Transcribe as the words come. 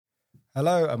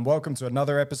Hello and welcome to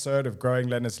another episode of Growing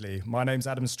Leonardsley. My name's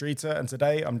Adam Streeter and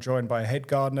today I'm joined by head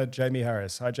gardener Jamie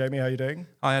Harris. Hi Jamie, how are you doing?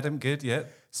 Hi Adam, good, yeah.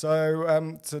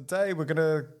 So today we're going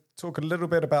to talk a little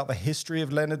bit about the history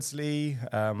of Leonardsley,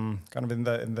 kind of in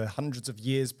the hundreds of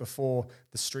years before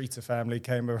the Streeter family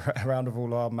came around with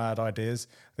all our mad ideas.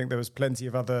 I think there was plenty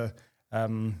of other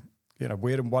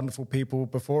weird and wonderful people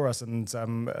before us, and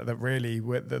that really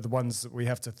were the ones that we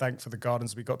have to thank for the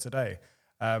gardens we got today.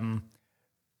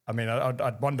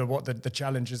 I'd wonder what the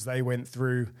challenges they went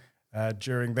through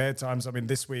during their times. I mean,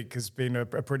 this week has been a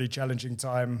pretty challenging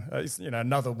time. It's,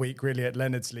 another week really at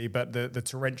Leonardsley, but the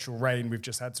torrential rain we've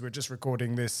just had. So we're just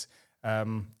recording this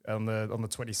on the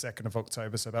 22nd of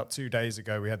October. So about 2 days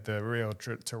ago, we had the real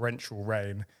torrential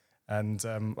rain. And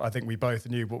I think we both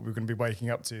knew what we were going to be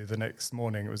waking up to the next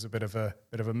morning. It was a bit of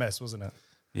a mess, wasn't it?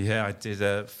 Yeah, I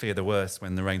did fear the worst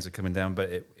when the rains were coming down, but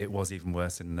it was even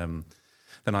worse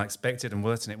than I expected, and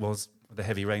worse than it was the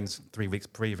heavy rains 3 weeks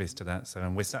previous to that. So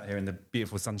we're sat here in the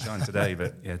beautiful sunshine today,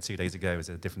 but yeah, 2 days ago was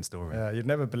a different story. Yeah, you'd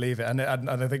never believe it. And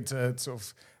I think to sort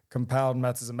of compound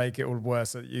matters and make it all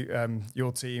worse,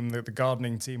 your team, the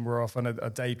gardening team, were off on a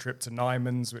day trip to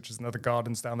Nymans, which is another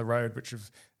gardens down the road, which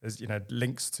there's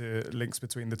links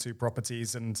between the two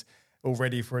properties, and all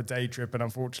ready for a day trip. And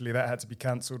unfortunately, that had to be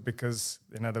cancelled because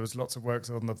there was lots of work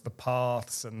on the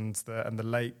paths and the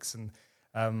lakes and.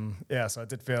 So I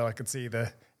did feel I could see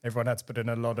everyone had to put in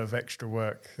a lot of extra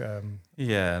work.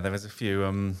 Yeah, there was a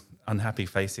few unhappy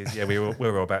faces. Yeah, we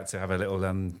were about to have a little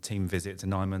team visit to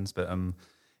Nymans, but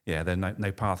there are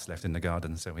no paths left in the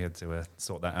garden, so we had to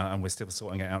sort that out, and we're still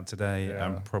sorting it out today,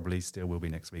 and probably still will be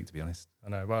next week, to be honest. I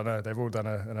know. Well, no, they've all done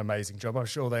an amazing job. I'm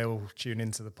sure they all tune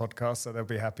into the podcast, so they'll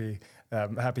be happy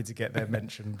to get their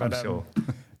mention. But, I'm sure.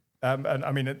 And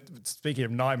I mean, speaking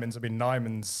of Nymans,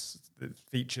 Nymans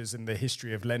features in the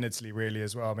history of Leonardsley really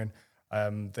as well. I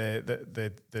mean,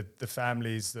 the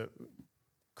families that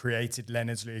created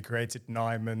Leonardsley, created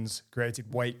Nymans,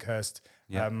 created Wakehurst.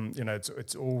 Yeah.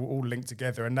 It's all linked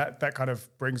together, and that kind of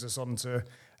brings us on to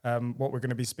what we're going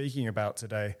to be speaking about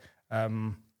today.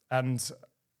 And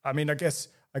I mean, I guess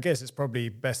it's probably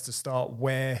best to start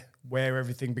where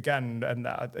everything began,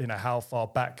 and how far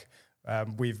back.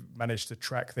 We've managed to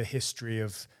track the history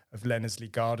of Leonardsley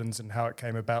Gardens and how it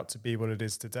came about to be what it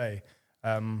is today.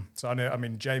 So I know, I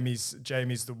mean, Jamie's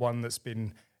the one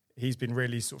he's been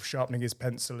really sort of sharpening his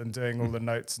pencil and doing all the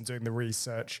notes and doing the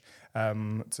research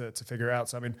to figure it out.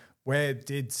 So I mean,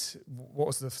 what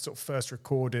was the sort of first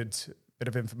recorded bit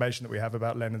of information that we have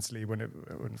about Leonardsley when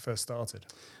it first started?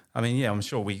 I mean, yeah, I'm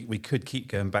sure we could keep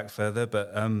going back further,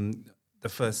 but the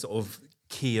first sort of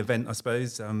key event, I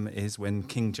suppose, is when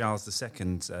King Charles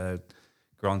II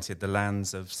granted the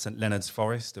lands of St Leonard's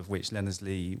Forest, of which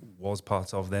Leonardsley was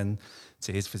part of then,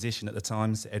 to his physician at the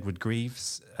time, Sir Edward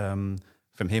Greaves. From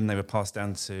him, they were passed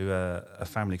down to a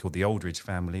family called the Aldridge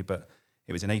family, but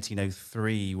it was in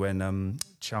 1803 when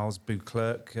Charles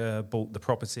Beauclerc bought the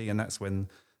property, and that's when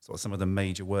sort of some of the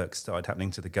major work started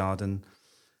happening to the garden.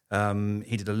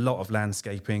 He did a lot of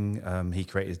landscaping. He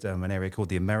created an area called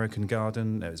the American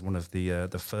Garden. It was one of the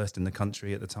first in the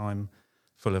country at the time,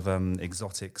 full of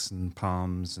exotics and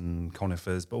palms and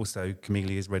conifers, but also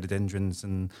camellias, rhododendrons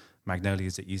and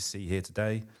magnolias that you see here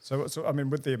today. So I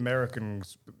mean, with the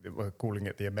Americans, we're calling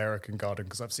it the American Garden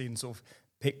because I've seen sort of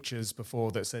pictures before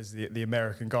that says the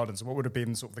American Garden. So what would have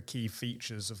been sort of the key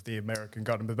features of the American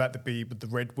Garden? Would the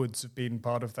redwoods have been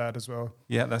part of that as well?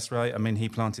 Yeah, that's right. I mean, he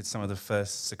planted some of the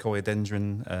first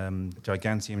sequoiadendron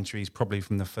giganteum trees, probably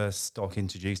from the first stock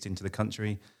introduced into the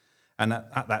country. And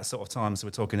at that sort of time, so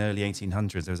we're talking early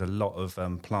 1800s, there was a lot of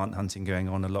plant hunting going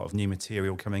on, a lot of new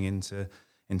material coming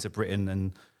into Britain,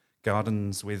 and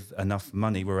gardens with enough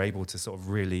money were able to sort of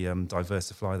really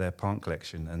diversify their plant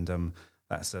collection. And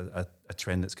that's a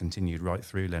trend that's continued right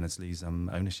through Leonardsley's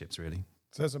ownerships, really.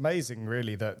 So it's amazing,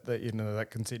 really, that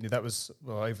continued. That was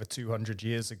over 200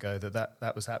 years ago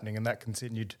that was happening, and that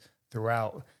continued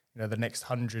throughout the next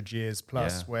 100 years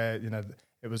plus, where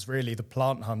it was really the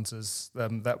plant hunters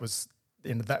that was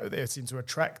that they seemed to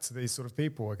attract these sort of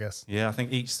people, I guess. Yeah, I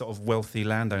think each sort of wealthy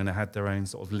landowner had their own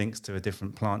sort of links to a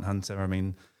different plant hunter. I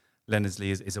mean, Leonardsley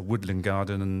is a woodland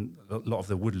garden, and a lot of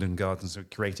the woodland gardens were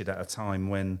created at a time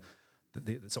when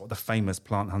the sort of the famous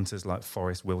plant hunters like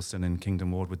Forrest Wilson and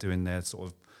Kingdom Ward were doing their sort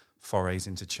of forays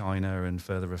into China and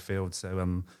further afield.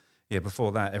 So,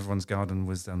 before that, everyone's garden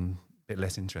was bit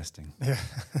less interesting. Yeah,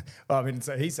 well, I mean,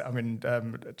 so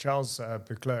Charles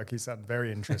Beauclerc, he sounded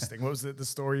very interesting. What was the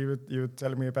story you were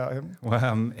telling me about him? Well,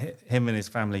 him and his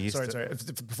family used to... Sorry,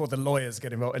 before the lawyers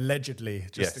get involved, allegedly, in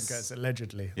case,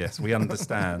 allegedly. Yes, we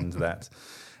understand that.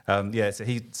 So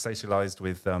he socialised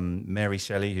with Mary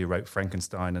Shelley, who wrote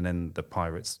Frankenstein, and then the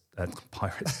poets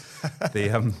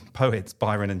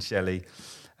Byron and Shelley.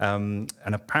 And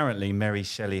apparently Mary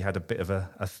Shelley had a bit of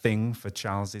a thing for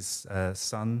Charles's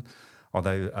son,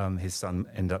 although his son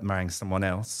ended up marrying someone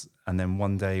else. And then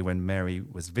one day when Mary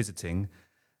was visiting,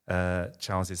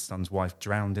 Charles's son's wife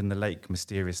drowned in the lake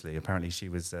mysteriously. Apparently she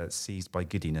was seized by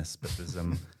giddiness, but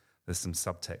there's some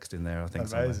subtext in there, I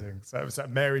think. Amazing. So it was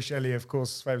Mary Shelley, of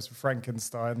course, famous for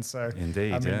Frankenstein. So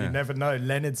indeed, I mean, you never know.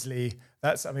 Leonardsley.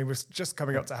 We're just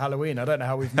coming up to Halloween. I don't know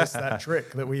how we've missed that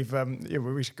trick that we've.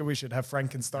 We should have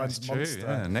Frankenstein's That's true, monster.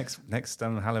 Yeah. Next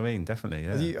Halloween, definitely.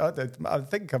 Yeah. I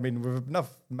think. I mean, with enough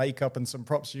makeup and some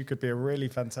props, you could be a really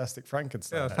fantastic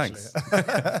Frankenstein. Yeah, thanks.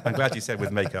 I'm glad you said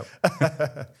with makeup.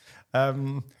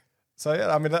 So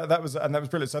yeah, I mean that was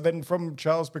brilliant. So then from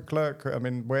Charles Leclerc, I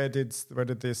mean, where did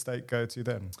the estate go to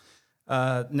then?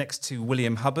 Next to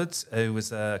William Hubbard, who was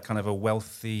kind of a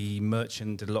wealthy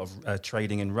merchant, did a lot of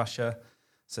trading in Russia.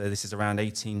 So this is around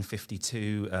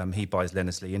 1852. He buys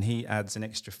Leonardsley, and he adds an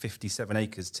extra 57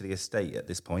 acres to the estate at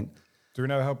this point. Do we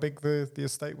know how big the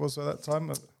estate was at that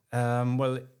time?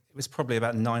 Well, it was probably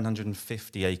about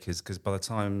 950 acres, because by the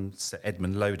time Sir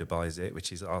Edmund Loder buys it,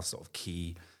 which is our sort of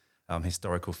key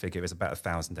historical figure, it was about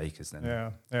 1,000 acres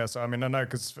then. Yeah. So I mean, I know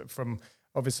because from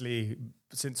obviously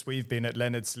since we've been at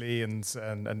Leonardsley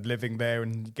and living there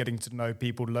and getting to know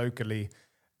people locally,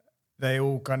 they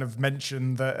all kind of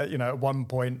mention that at one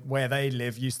point where they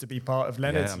live used to be part of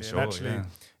Leonardsley. Yeah, I'm sure, and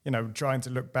actually, trying to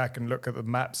look back and look at the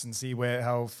maps and see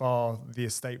how far the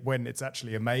estate went, it's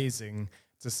actually amazing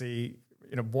to see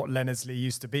what Leonardsley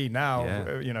used to be now.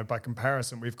 Yeah. By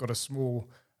comparison, we've got a small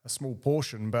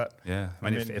portion, but I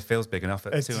mean it feels big enough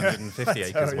at 250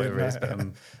 acres, whatever it is.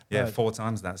 But 4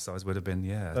 times that size would have been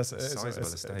that's a sizable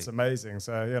estate. It's amazing.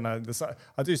 So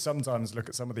I do sometimes look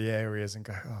at some of the areas and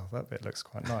go, oh, that bit looks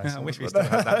quite nice. I wish we still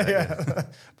had that. Yeah.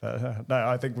 But no,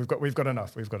 I think we've got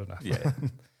enough. We've got enough. Yeah.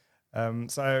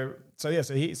 So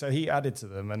he added to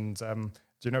them, and do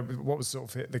you know what was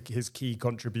sort of his key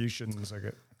contributions?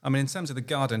 I mean, in terms of the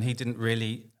garden, he didn't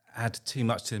really add too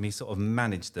much to them. He sort of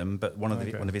managed them, but one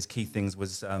of his key things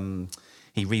was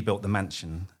he rebuilt the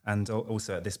mansion, and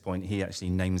also at this point he actually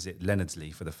names it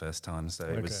Leonardsley for the first time. So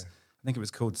it was, I think it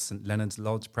was called St Leonard's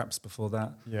Lodge, perhaps before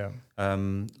that. Yeah.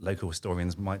 Local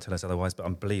historians might tell us otherwise, but I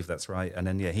believe that's right. And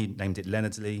then he named it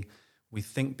Leonardsley. We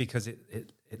think because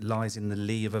it lies in the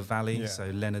lee of a valley,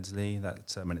 so Leonardsley.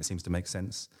 That and it seems to make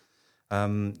sense.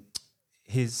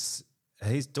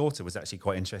 His daughter was actually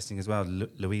quite interesting as well,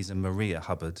 Louisa Maria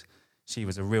Hubbard. She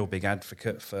was a real big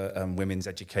advocate for women's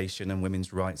education and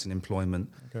women's rights and employment.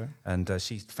 Okay. And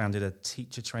she founded a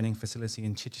teacher training facility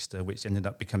in Chichester, which ended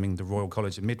up becoming the Royal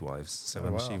College of Midwives.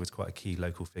 So she was quite a key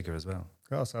local figure as well.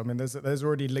 Gosh, I mean, there's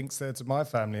already links there to my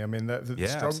family. I mean,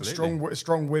 absolutely.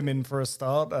 strong women for a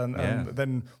start, and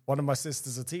then one of my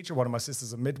sisters a teacher, one of my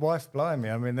sisters a midwife.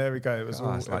 Blimey, I mean, there we go. It was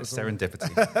it's like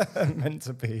serendipity, meant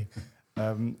to be.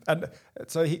 And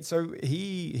so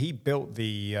he built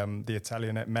the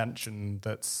Italianate mansion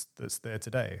that's there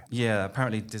today. Yeah,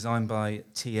 apparently designed by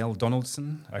T.L.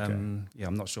 Donaldson. Okay.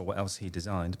 I'm not sure what else he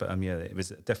designed, but it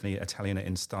was definitely Italianate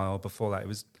in style. Before that, it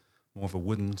was more of a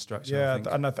wooden structure. Yeah, I think.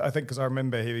 and I think because I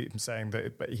remember him saying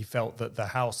that, but he felt that the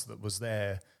house that was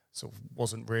there sort of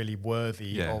wasn't really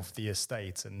worthy of the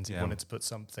estate, and he wanted to put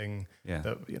something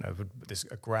that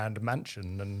a grand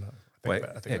mansion and. I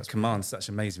think it commands such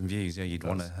amazing views. Yeah, you'd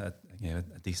want a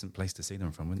decent place to see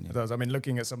them from, wouldn't you? It does. I mean,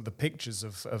 looking at some of the pictures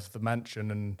of the mansion,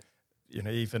 and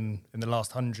even in the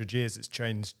last 100 years, it's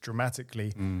changed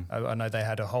dramatically. I know they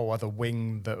had a whole other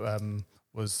wing that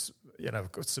was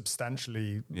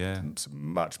substantially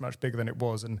much bigger than it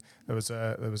was, and there was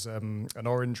an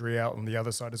orangery out on the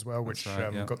other side as well, which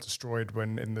got destroyed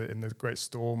when in the Great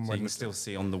Storm. So you can still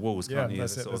see on the walls, can't you?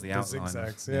 The outline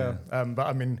zigzags. But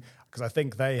I mean, because I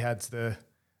think they had the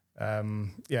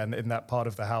in that part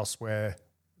of the house where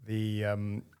the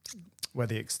not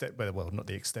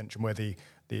the extension, where the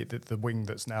wing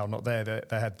that's now not there,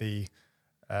 they had the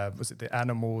was it the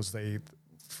animals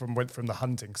went from the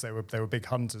hunting, because they were big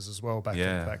hunters as well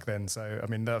back then. So I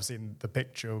mean, I've seen the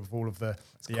picture of all of the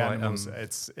animals.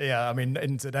 I mean,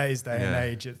 in today's day and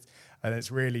age, it's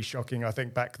really shocking. I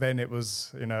think back then it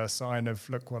was a sign of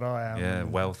look what I am. Yeah,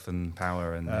 wealth and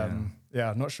power and.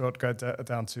 I'm not sure it'd go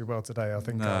down too well today. I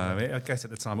think. No, I guess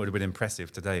at the time it would have been impressive.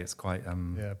 Today it's quite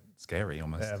scary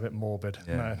almost. Yeah, a bit morbid.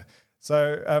 Yeah. No.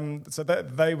 So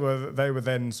they were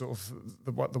then sort of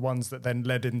the ones that then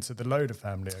led into the Loder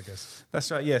family, I guess. That's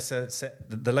right. Yes, so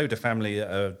the Loder family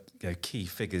are key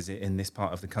figures in this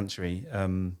part of the country.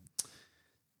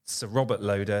 Sir Robert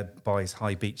Loder buys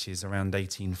High Beeches around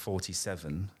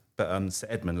 1847, but Sir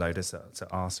Edmund Loder, Sir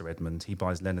Sir Edmund, he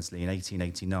buys Leonardsley in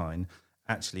 1889,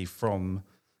 actually from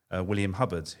William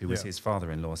Hubbard, who was his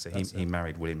father-in-law. So he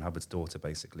married William Hubbard's daughter,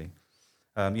 basically.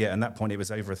 And at that point, it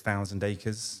was over 1,000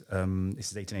 acres.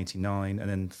 This is 1889. And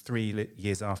then 3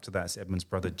 years after that, Sir Edmund's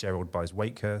brother Gerald buys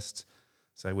Wakehurst.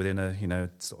 So within a,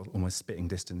 sort of almost spitting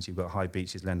distance, you've got High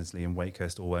Beeches, Leonardsley and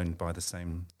Wakehurst all owned by the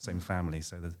same family.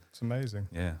 So it's amazing.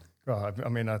 Yeah. Well, I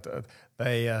mean,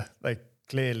 they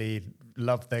clearly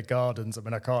love their gardens. I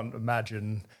mean, I can't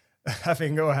imagine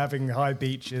having High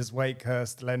Beeches,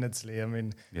 Wakehurst, Leonardsley. I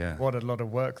mean, what a lot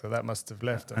of work that must have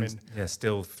left. I mean,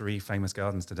 still 3 famous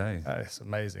gardens today. It's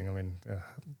amazing. I mean,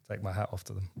 take my hat off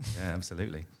to them. Yeah,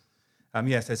 absolutely.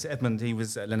 So Sir Edmund, he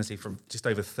was at Leonardsley for just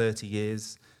over 30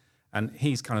 years. And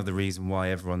he's kind of the reason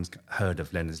why everyone's heard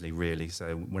of Leonardsley, really.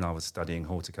 So when I was studying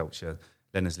horticulture,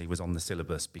 Leonardsley was on the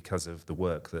syllabus because of the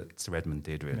work that Sir Edmund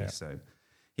did, really. Yeah. So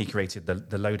he created the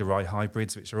Loderei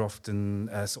hybrids, which are often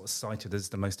sort of cited as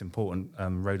the most important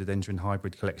rhododendron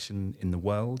hybrid collection in the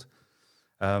world.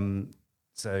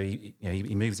 So he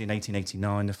moves in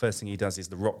 1889. The first thing he does is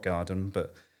the rock garden,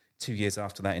 but 2 years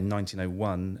after that, in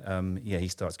 1901, he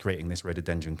starts creating this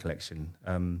rhododendron collection.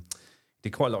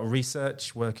 Did quite a lot of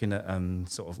research, working at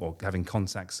having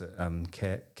contacts at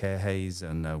Cairhayes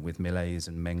and with Millais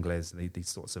and Mengles, these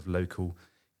sorts of local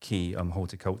key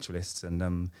horticulturalists,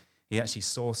 and he actually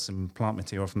sourced some plant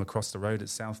material from across the road at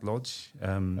South Lodge,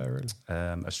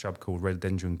 a shrub called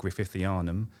Rhododendron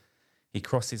griffithianum. He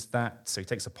crosses that, so he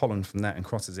takes a pollen from that and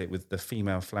crosses it with the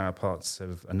female flower parts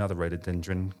of another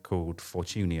rhododendron called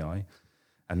Fortunii,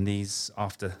 and these,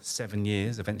 after 7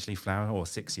 years, eventually flower, or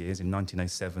 6 years, in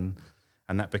 1907.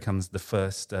 And that becomes the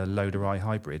first Loderei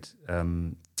hybrid.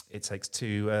 It takes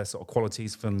 2 sort of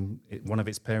qualities from one of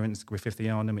its parents,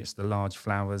 Griffithianum. It's the large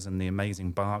flowers and the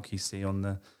amazing bark you see on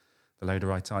the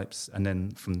Loderei types. And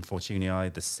then from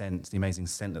Fortunii, the scent, the amazing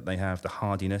scent that they have, the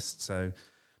hardiness. So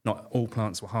not all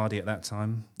plants were hardy at that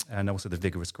time. And also the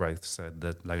vigorous growth. So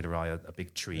the Loderei are a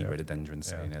big tree rhododendron.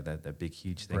 So they're big,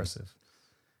 huge things.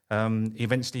 Impressive. He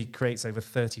eventually creates over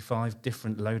 35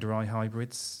 different Loderei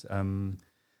hybrids.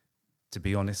 To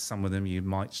be honest, some of them you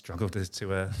might struggle to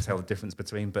tell the difference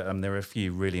between, but there are a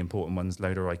few really important ones.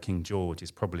 Loderei King George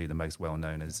is probably the most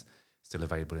well-known, as still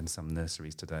available in some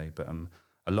nurseries today, but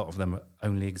a lot of them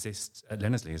only exist at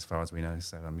Leonardsley as far as we know.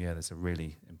 So there's a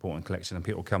really important collection, and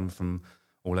people come from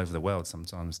all over the world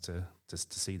sometimes to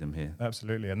see them here.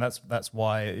 Absolutely, and that's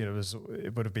why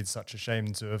it would have been such a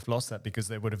shame to have lost that, because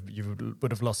you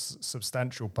would have lost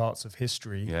substantial parts of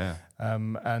history. Yeah,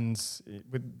 and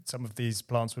with some of these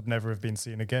plants would never have been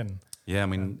seen again. Yeah, I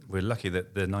mean we're lucky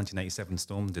that the 1987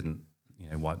 storm didn't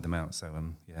wipe them out. So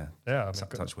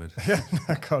touch wood. Yeah,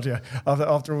 God, yeah.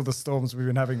 After all the storms we've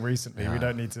been having recently, we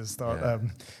don't need to start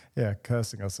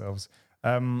cursing ourselves.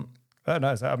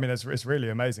 No, I mean it's really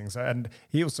amazing. So, and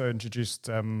he also introduced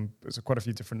quite a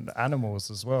few different animals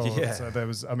as well. Yeah. So there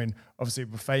was, I mean, obviously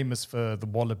we're famous for the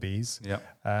wallabies. Yeah.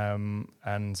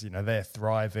 And they're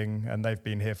thriving, and they've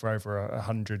been here for over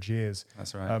 100 years.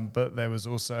 That's right. But there was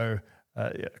also,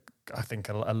 I think,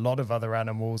 a lot of other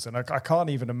animals, and I can't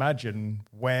even imagine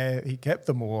where he kept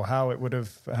them or how it would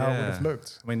have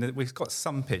looked. I mean, we've got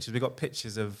some pictures. We've got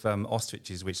pictures of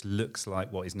ostriches, which looks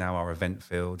like what is now our event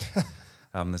field.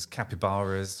 There's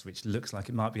capybaras, which looks like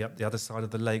it might be up the other side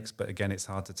of the lakes, but again, it's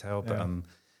hard to tell. But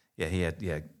he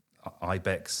had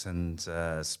ibex and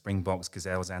springboks,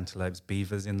 gazelles, antelopes,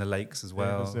 beavers in the lakes as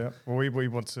well. Yeah. Well, we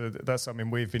want to. That's something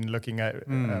we've been looking at,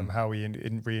 how we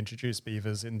reintroduce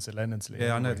beavers into Leonardsley.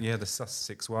 Yeah, I know. Yeah, the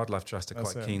Sussex Wildlife Trust are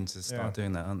quite keen to start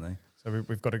doing that, aren't they? So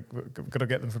we've got to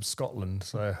get them from Scotland.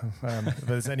 So if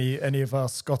there's any of our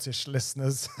Scottish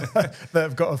listeners that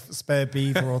have got a spare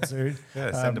beaver or two,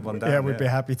 send them one down. Yeah, we'd be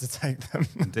happy to take them.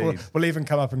 Indeed. We'll even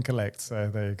come up and collect.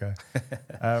 So there you go.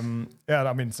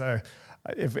 I mean, so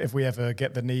if we ever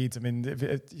get the need, I mean, if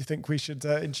you think we should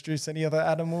introduce any other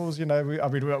animals? We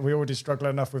already struggle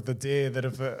enough with the deer that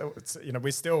have,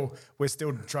 we're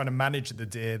still trying to manage the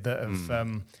deer that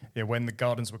have, when the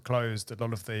gardens were closed, a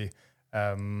lot of the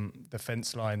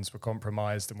fence lines were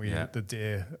compromised, and the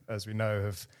deer, as we know,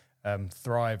 have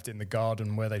thrived in the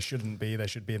garden where they shouldn't be. They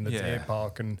should be in the deer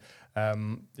park, and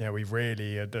we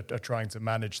really are trying to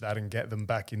manage that and get them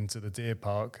back into the deer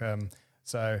park.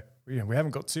 So we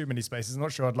haven't got too many spaces. I'm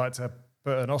not sure I'd like to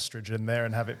put an ostrich in there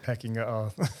and have it pecking at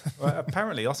our... Well,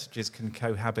 apparently ostriches can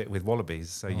cohabit with wallabies,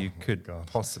 so you could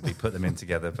possibly put them in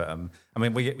together. But I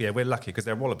mean, we're lucky because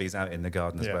there are wallabies out in the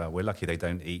garden as well. We're lucky they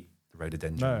don't eat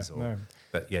rhododendrons. No.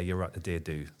 But yeah, you're right. The deer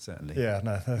do certainly. Yeah,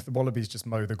 no, the wallabies just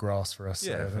mow the grass for us.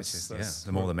 Yeah, so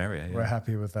the more the merrier. Yeah. We're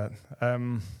happy with that. Yeah,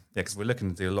 because we're looking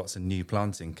to do lots of new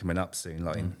planting coming up soon,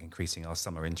 like increasing our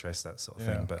summer interest, that sort of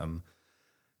thing. But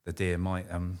the deer might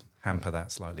hamper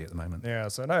that slightly at the moment. Yeah,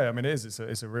 so no, I mean it's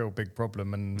a real big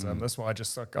problem, and that's why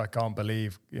I can't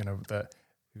believe that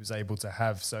he was able to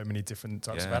have so many different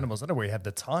types of animals. I don't know where he had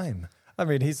the time. I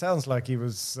mean, he sounds like he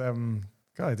was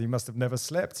God. He must have never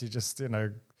slept. He just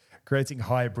creating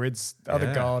hybrids,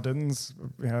 other gardens,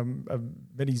 a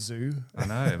mini zoo. I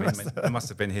know. I mean, it must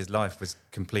have been his life was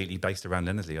completely based around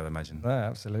Leonardsley, I imagine. No,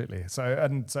 absolutely.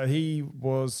 So he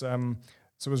was.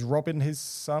 So was Robin his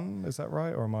son? Is that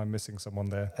right, or am I missing someone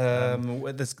there?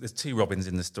 Well, there's two Robins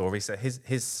in the story. So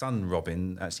his son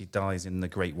Robin actually dies in the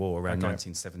Great War around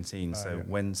 1917.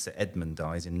 When Sir Edmund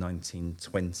dies in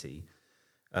 1920,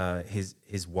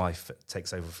 his wife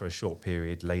takes over for a short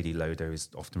period. Lady Loder is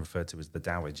often referred to as the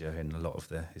Dowager in a lot of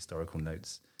the historical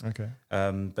notes. Okay.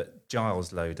 But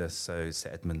Giles Loder, so Sir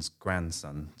Edmund's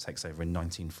grandson, takes over in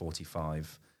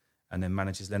 1945. And then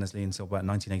manages Leonardsley until about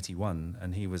 1981.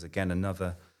 And he was, again,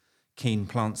 another keen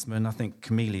plantsman. I think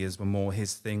camellias were more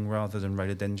his thing rather than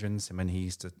rhododendrons. I mean, he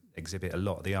used to exhibit a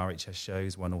lot at the RHS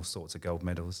shows, won all sorts of gold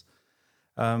medals.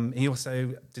 He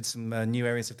also did some new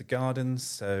areas of the gardens.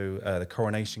 So the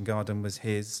Coronation Garden was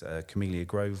his, Camellia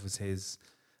Grove was his.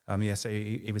 So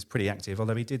he was pretty active,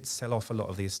 although he did sell off a lot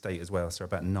of the estate as well. So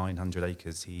about 900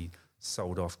 acres he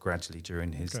sold off gradually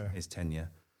during his tenure.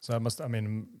 So I'm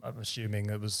assuming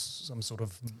it was some sort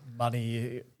of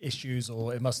money issues,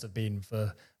 or it must have been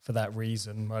for that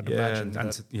reason. I'd imagine.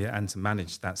 And to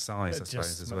manage that size, I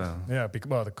suppose, as well. Yeah,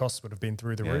 the costs would have been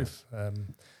through the roof.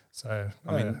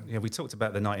 We talked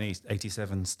about the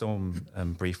 1987 storm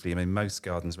briefly. I mean, most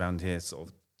gardens around here sort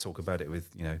of talk about it with,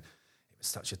 it was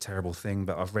such a terrible thing.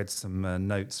 But I've read some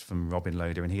notes from Robin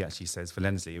Loder, and he actually says for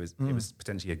Leonardsley it was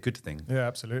potentially a good thing. Yeah,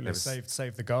 absolutely.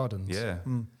 Saved the gardens. Yeah,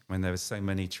 when there were so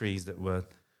many trees where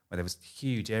there was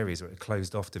huge areas that were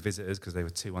closed off to visitors because they were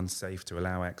too unsafe to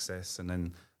allow access, and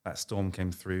then that storm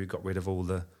came through, got rid of all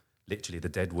literally the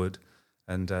dead wood,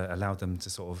 and allowed them to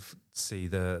sort of see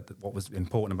what was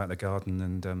important about the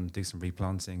garden and do some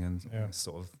replanting and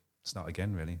sort of start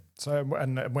again, really. So,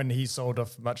 and when he sold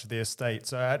off much of the estate,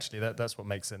 so actually that's what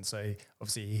makes sense. So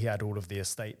obviously he had all of the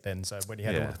estate then. So when he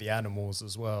had all of the animals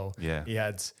as well, he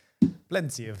had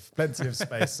plenty of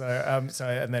space. So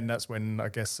and then that's when I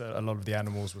guess a lot of the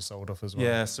animals were sold off as well.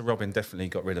 Yeah, so Robin definitely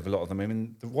got rid of a lot of them. I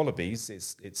mean, the wallabies,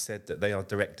 it's said that they are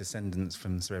direct descendants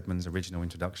from Sir Edmund's original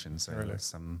introduction. So really?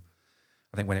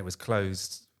 I think when it was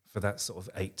closed for that sort of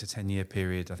 8 to 10 year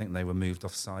period, I think they were moved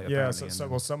off site. Yeah,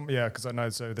 because I know.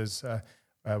 So there's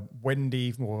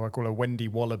Wendy, or I call her Wendy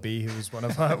Wallaby, who was one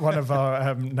of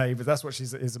our neighbours. That's what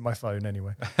is in my phone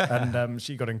anyway. And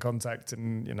she got in contact,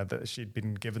 and that she'd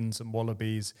been given some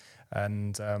wallabies,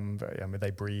 and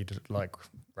they breed like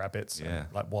rabbits,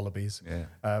 like wallabies.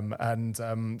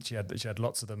 Yeah. She had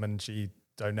lots of them, and she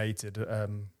donated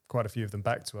quite a few of them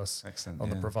back to us. Excellent, on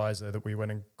the proviso that we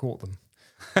went and caught them.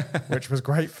 Which was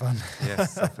great fun.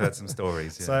 Yes, I've heard some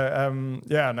stories. Yeah. So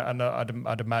and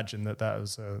I'd imagine that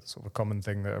was a sort of a common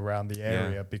thing around the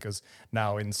area, because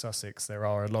now in Sussex there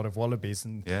are a lot of wallabies,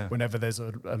 and whenever there's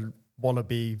a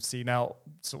wallaby seen out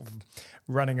sort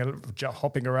of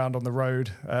hopping around on the road,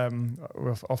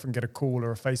 we'll often get a call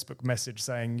or a Facebook message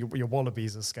saying your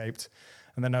wallabies escaped.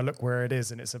 And then I look where it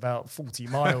is, and it's about 40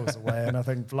 miles away. And I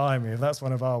think, blimey, if that's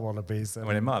one of our wallabies. Then,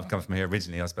 it might have come from here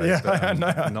originally, I suppose. Yeah, but,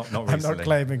 not recently. I'm not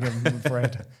claiming him, I'm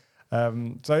afraid.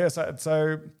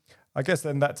 So I guess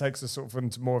then that takes us sort of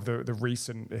into more of the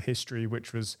recent history,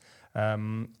 which was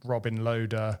Robin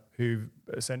Loder, who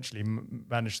essentially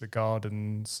managed the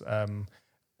gardens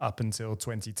up until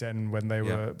 2010 when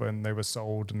they were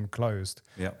sold and closed.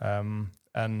 Yeah.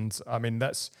 And I mean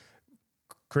that's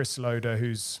Chris Loder,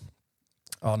 who's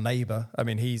our neighbour. I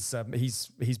mean, he's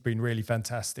been really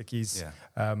fantastic. He's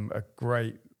a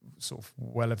great sort of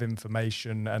well of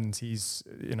information, and he's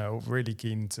really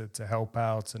keen to help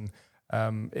out. And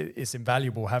it's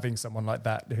invaluable having someone like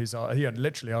that who's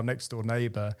literally our next door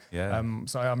neighbour. Yeah.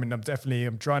 So I mean, I'm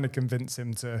trying to convince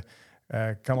him to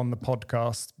come on the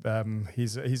podcast.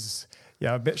 He's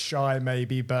a bit shy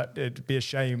maybe, but it'd be a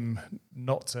shame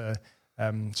not to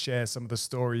share some of the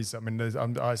stories. I mean,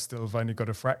 I still have only got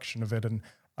a fraction of it, and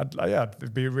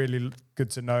it'd be really good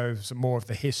to know some more of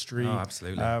the history. Oh,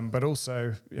 absolutely. But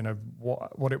also,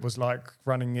 what it was like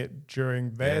running it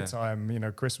during their time.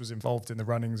 Chris was involved in the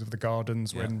runnings of the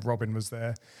gardens when Robin was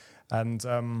there, and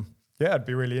Yeah, it'd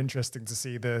be really interesting to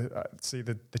see the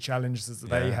challenges that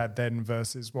they had then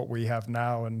versus what we have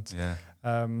now, and so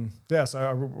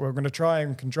we're going to try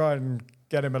and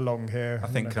get him along here. I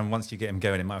think once you get him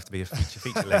going, it might have to be a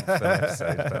feature length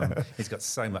episode. But, he's got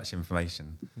so much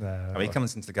information. He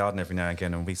comes into the garden every now and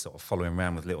again, and we sort of follow him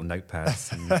around with little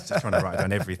notepads and he's just trying to write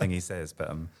down everything he says.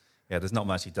 But there's not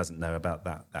much he doesn't know about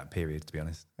that period, to be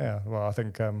honest. Yeah, well, I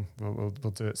think we'll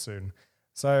do it soon.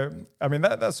 So, I mean,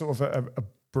 that's sort of a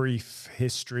brief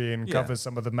history and covers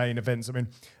some of the main events. I mean,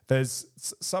 there's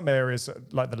some areas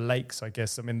like the lakes, I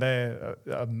guess. I mean, they're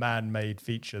a man-made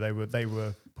feature. They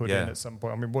were put in at some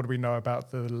point. I mean, what do we know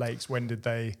about the lakes? When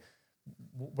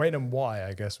and why,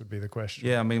 I guess, would be the question.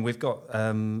 Yeah, I mean, we've got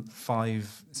 7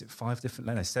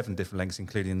 different lakes,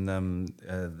 including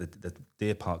the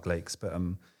Deer Park lakes, but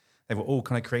they were all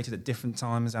kind of created at different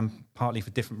times and partly for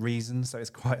different reasons. So it's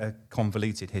quite a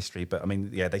convoluted history. But I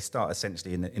mean, they start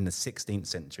essentially in the 16th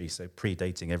century, so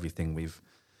predating everything we've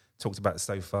talked about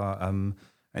so far. And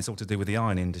it's all to do with the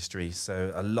iron industry.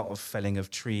 So a lot of felling of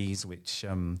trees, which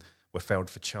were felled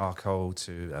for charcoal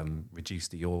to reduce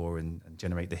the ore and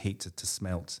generate the heat to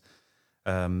smelt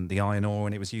the iron ore.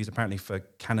 And it was used apparently for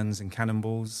cannons and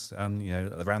cannonballs.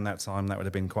 Around that time, that would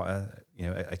have been quite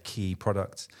a key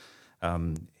product.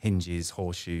 Hinges,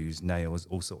 horseshoes, nails,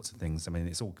 all sorts of things. I mean,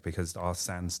 it's all because our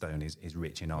sandstone is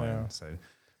rich in iron. So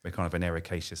we're kind of an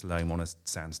ericaceous loam on a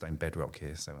sandstone bedrock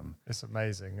here. So it's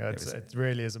amazing. It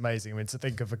really is amazing. I mean, to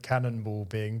think of a cannonball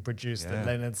being produced at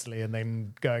Leonardsley and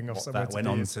then going off somewhere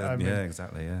to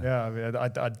exactly. Yeah, I mean,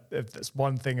 if that's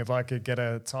one thing, if I could get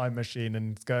a time machine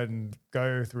and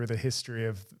go through the history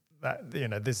of that,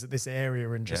 this area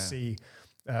and just see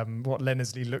what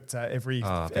Leonardsley looked at every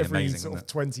amazing, sort of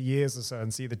 20 years or so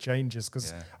and see the changes,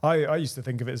 because I used to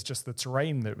think of it as just the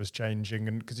terrain that was changing,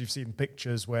 and because you've seen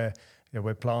pictures where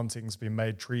where planting's been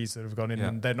made, trees that have gone in,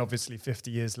 and then obviously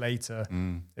 50 years later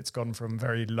it's gone from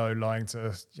very low lying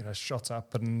to shot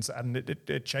up, and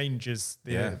it changes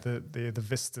the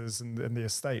vistas and the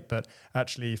estate, but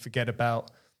actually forget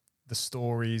about the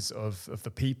stories of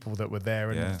the people that were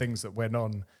there and the things that went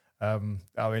on. I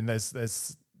mean, there's the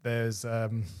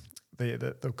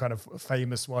kind of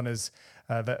famous one is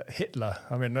that Hitler.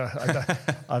 I mean,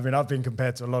 I've been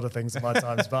compared to a lot of things in my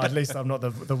times, but at least I'm not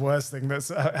the worst thing that's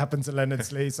happened to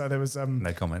Leonardsley. So there was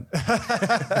no comment.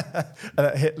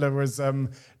 Hitler was.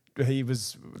 He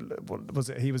was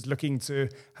looking to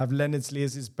have Leonardsley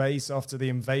as his base after the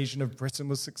invasion of Britain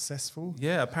was successful.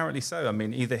 Yeah, apparently so. I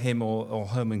mean, either him or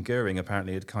Hermann Goering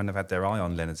apparently had kind of had their eye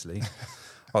on Leonardsley.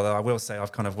 Although I will say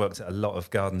I've kind of worked at a lot of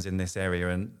gardens in this area,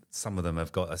 and some of them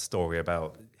have got a story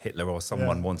about Hitler or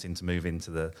someone wanting to move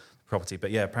into the property.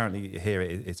 But yeah, apparently here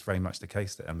it's very much the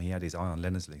case that he had his eye on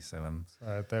Leonardsley. So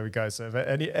there we go. So if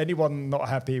anyone not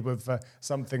happy with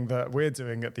something that we're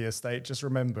doing at the estate, just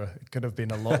remember it could have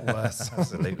been a lot worse.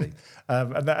 Absolutely.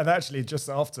 And actually, just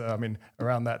after, I mean,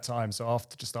 around that time, so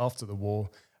after the war,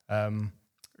 kind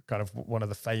of one of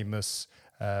the famous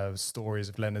stories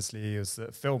of Leonardsley is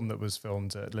the film that was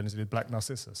filmed at Leonardsley, Black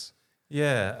Narcissus.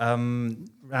 Yeah, around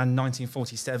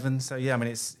 1947. So yeah, I mean,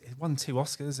 it won 2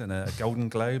 Oscars and a Golden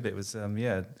Globe. It was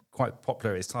quite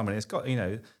popular at its time, and it's got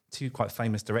 2 quite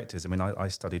famous directors. I mean, I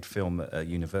studied film at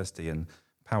university, and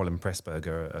Powell and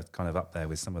Pressburger are kind of up there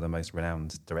with some of the most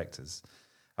renowned directors.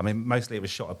 I mean, mostly it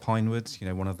was shot at Pinewood,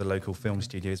 one of the local film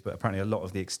studios, but apparently a lot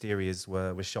of the exteriors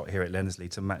were shot here at Leonardsley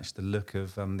to match the look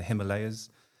of the Himalayas.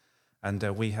 And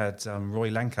we had Roy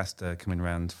Lancaster coming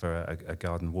around for a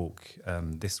garden walk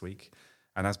this week.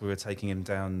 And as we were taking him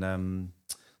down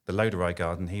the Lodorhei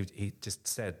garden, he just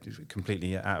said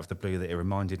completely out of the blue that it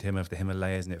reminded him of the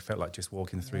Himalayas, and it felt like just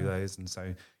walking through those. And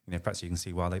so, perhaps you can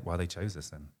see why they chose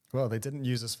us then. Well, they didn't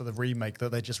use us for the remake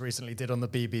that they just recently did on the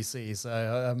BBC. So,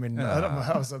 I mean, I don't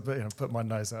know. I was put my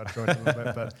nose out of joint a little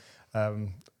bit. But,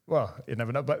 well, you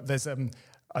never know. But there's...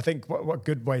 I think what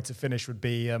good way to finish would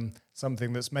be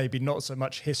something that's maybe not so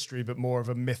much history, but more of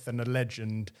a myth and a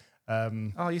legend.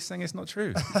 You're saying it's not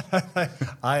true?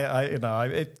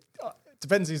 It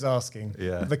depends who's asking.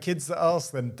 Yeah. The kids that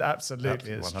ask, then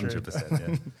absolutely it's 100%, true.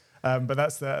 Yeah. But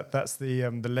that's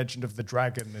the legend of the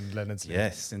dragon in Leonardsley.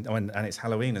 Yes, and it's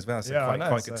Halloween as well, so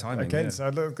quite good timing. Again, so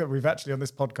look, we've actually on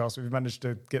this podcast we've managed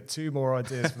to get 2 more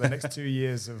ideas for the next 2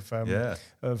 years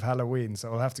of Halloween.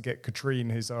 So I'll have to get Katrine,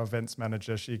 who's our events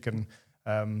manager. She can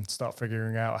start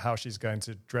figuring out how she's going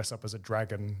to dress up as a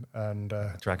dragon, and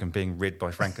a dragon being rid by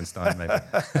Frankenstein, maybe.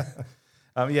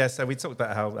 So we talked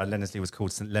about how Leonardsley was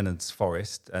called St Leonard's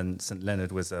Forest, and St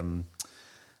Leonard was a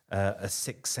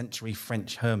 6th century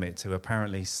French hermit who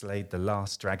apparently slayed the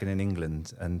last dragon in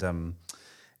England. And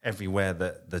everywhere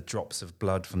that the drops of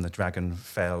blood from the dragon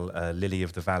fell, lily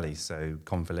of the valley, so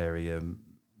Convallaria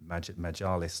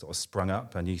Magialis sort of sprung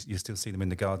up, and you still see them in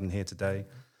the garden here today.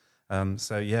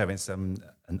 So yeah, it's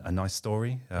a nice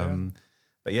story.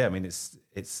 But yeah, I mean, it's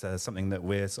something that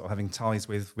we're sort of having ties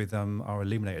with our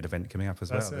Illuminated event coming up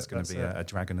as well. There's going to be a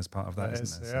dragon as part of that,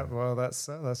 isn't there? Yeah, well, that's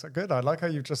good. I like how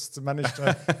you've just managed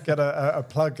to get a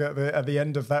plug at the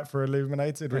end of that for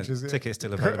Illuminated, which is tickets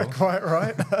still available. Quite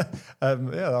right.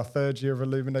 Our third year of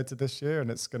Illuminated this year,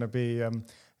 and it's going to be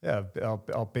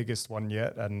our biggest one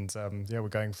yet. And we're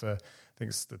going for, I think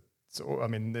it's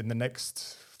in the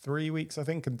next 3 weeks, I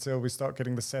think, until we start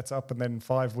getting the setup, and then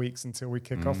 5 weeks until we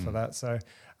kick off for that. So,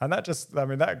 and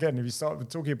that again, if you start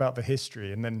talking about the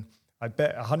history, and then I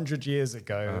bet 100 years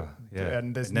ago,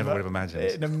 and there's never would have imagined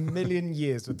in a million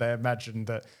years would they imagine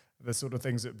that the sort of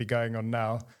things that would be going on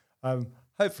now.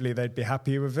 Hopefully, they'd be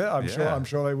happy with it. I'm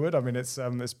sure they would. I mean,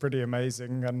 it's pretty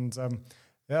amazing, and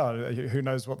who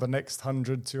knows what the next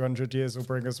 100, 200 years will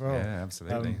bring as well. Yeah,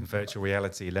 absolutely. Virtual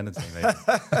reality, Leonard's maybe.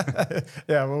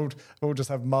 Yeah, we'll just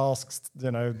have masks,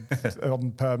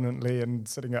 on permanently and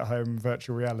sitting at home,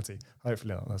 virtual reality.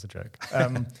 Hopefully not, that's a joke.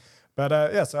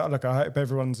 So look, I hope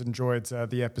everyone's enjoyed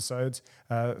the episode.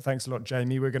 Thanks a lot,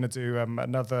 Jamie. We're going to do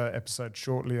another episode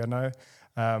shortly, I know.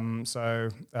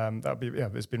 That'll be,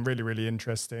 it's been really, really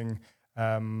interesting.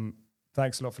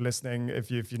 Thanks a lot for listening.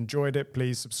 If you've enjoyed it,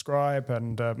 please subscribe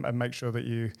and make sure that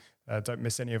you don't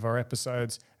miss any of our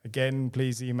episodes. Again,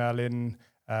 please email in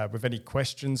with any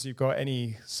questions you've got,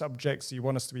 any subjects you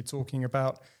want us to be talking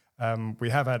about. We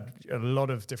have had a lot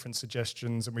of different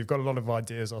suggestions, and we've got a lot of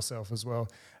ideas ourselves as well.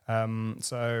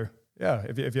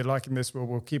 If you're liking this,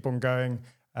 we'll keep on going.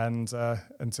 And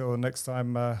until next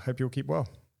time, hope you'll keep well.